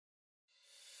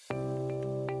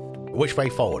Which way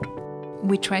forward?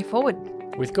 Which way forward?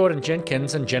 With Gordon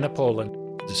Jenkins and Jenna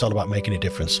Paulin. It's all about making a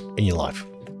difference in your life.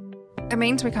 It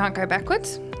means we can't go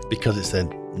backwards. Because it's the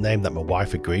name that my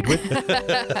wife agreed with.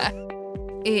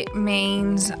 It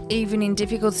means even in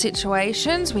difficult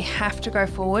situations, we have to go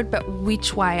forward, but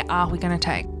which way are we going to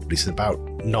take? It's about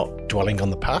not dwelling on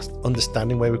the past,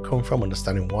 understanding where we come from,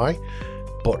 understanding why,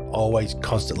 but always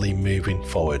constantly moving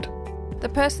forward. The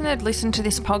person that listened to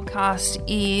this podcast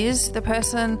is the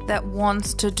person that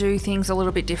wants to do things a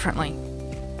little bit differently.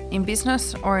 In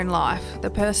business or in life, the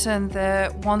person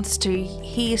that wants to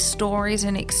hear stories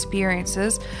and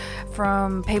experiences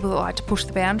from people that like to push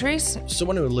the boundaries.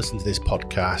 Someone who will listen to this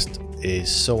podcast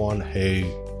is someone who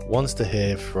wants to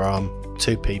hear from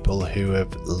two people who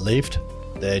have lived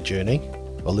their journey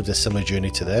or lived a similar journey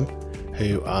to them,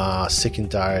 who are sick and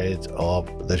tired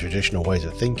of the traditional ways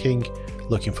of thinking,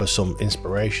 looking for some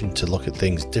inspiration to look at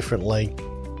things differently.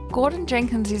 Gordon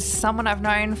Jenkins is someone I've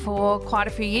known for quite a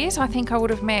few years. I think I would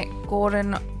have met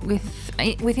Gordon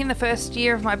within the first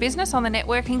year of my business on the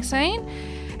networking scene.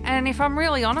 And if I'm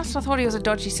really honest, I thought he was a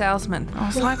dodgy salesman. I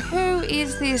was like, who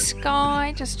is this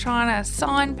guy just trying to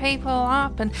sign people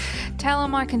up and tell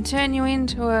them I can turn you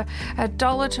into a $1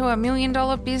 to $1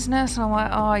 million business? And I'm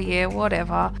like, oh yeah,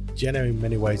 whatever. Jenna in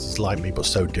many ways is like me, but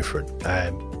so different.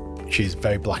 She's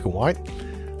very black and white,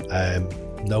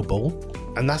 no bull.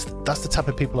 And that's the type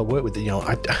of people I work with. You know,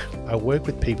 I work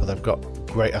with people that have got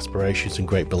great aspirations and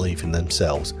great belief in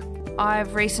themselves.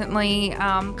 I've recently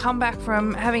come back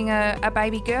from having a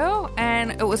baby girl,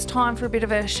 and it was time for a bit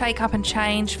of a shake up and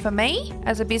change for me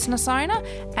as a business owner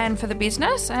and for the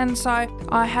business. And so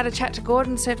I had a chat to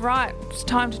Gordon and said, right, it's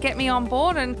time to get me on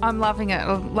board, and I'm loving it.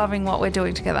 I'm loving what we're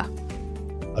doing together.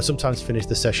 I sometimes finish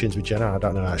the sessions with Jenna. I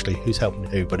don't know actually who's helping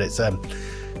who, but it's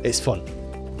fun.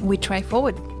 Which way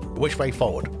forward? Which way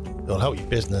forward? It'll help your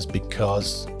business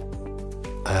because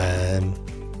I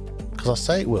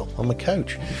say it will. I'm a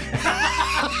coach.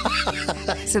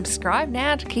 Subscribe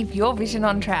now to keep your vision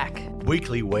on track.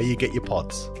 Weekly, where you get your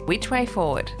pods. Which way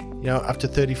forward? You know, after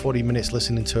 30, 40 minutes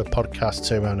listening to a podcast,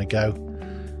 turn around and go,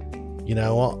 you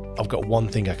know what? I've got one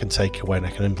thing I can take away and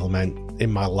I can implement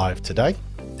in my life today,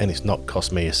 and it's not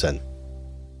cost me a cent.